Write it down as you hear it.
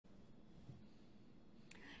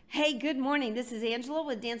Hey, good morning. This is Angela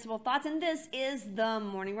with Danceable Thoughts, and this is the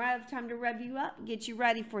morning rev. Time to rev you up, get you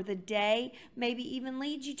ready for the day, maybe even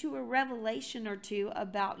lead you to a revelation or two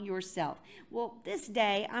about yourself. Well, this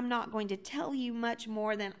day, I'm not going to tell you much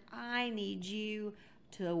more than I need you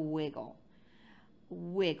to wiggle.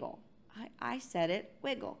 Wiggle. I said it,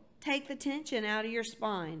 wiggle. Take the tension out of your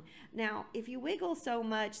spine. Now, if you wiggle so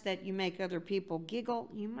much that you make other people giggle,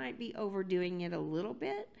 you might be overdoing it a little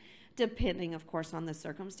bit, depending, of course, on the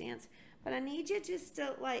circumstance. But I need you just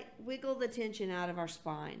to wiggle the tension out of our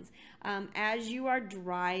spines. As you are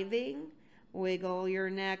driving, wiggle your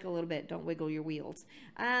neck a little bit. Don't wiggle your wheels.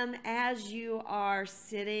 As you are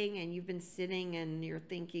sitting and you've been sitting and you're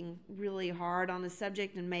thinking really hard on the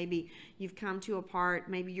subject, and maybe you've come to a part,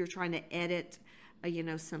 maybe you're trying to edit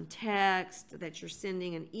some text that you're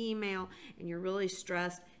sending, an email, and you're really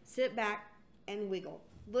stressed, sit back and wiggle.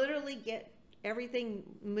 Literally get everything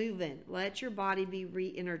moving. Let your body be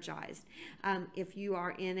re-energized. If you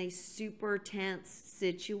are in a super tense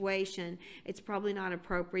situation, it's probably not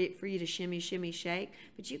appropriate for you to shimmy, shimmy, shake,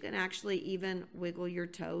 but you can actually even wiggle your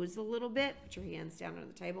toes a little bit. Put your hands down on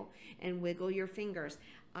the table and wiggle your fingers.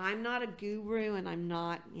 I'm not a guru, and I'm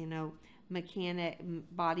not,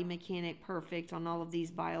 body mechanic perfect on all of these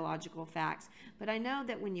biological facts, but I know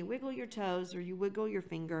that when you wiggle your toes or you wiggle your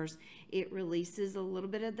fingers, it releases a little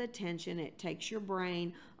bit of the tension. It takes your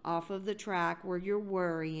brain off of the track where you're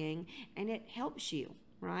worrying, and it helps you,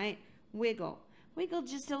 right? Wiggle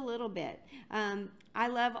just a little bit. I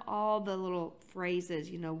love all the little phrases,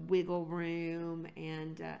 wiggle room,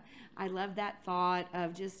 and I love that thought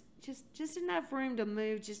of just enough room to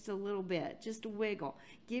move just a little bit, just to wiggle.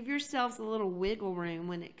 Give yourselves a little wiggle room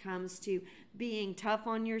when it comes to being tough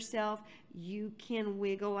on yourself. You can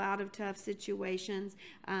wiggle out of tough situations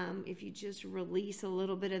if you just release a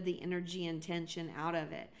little bit of the energy and tension out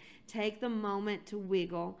of it. Take the moment to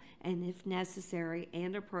wiggle, and if necessary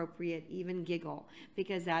and appropriate, even giggle,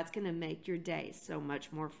 because that's going to make your day so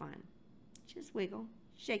much more fun. Just wiggle,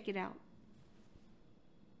 shake it out.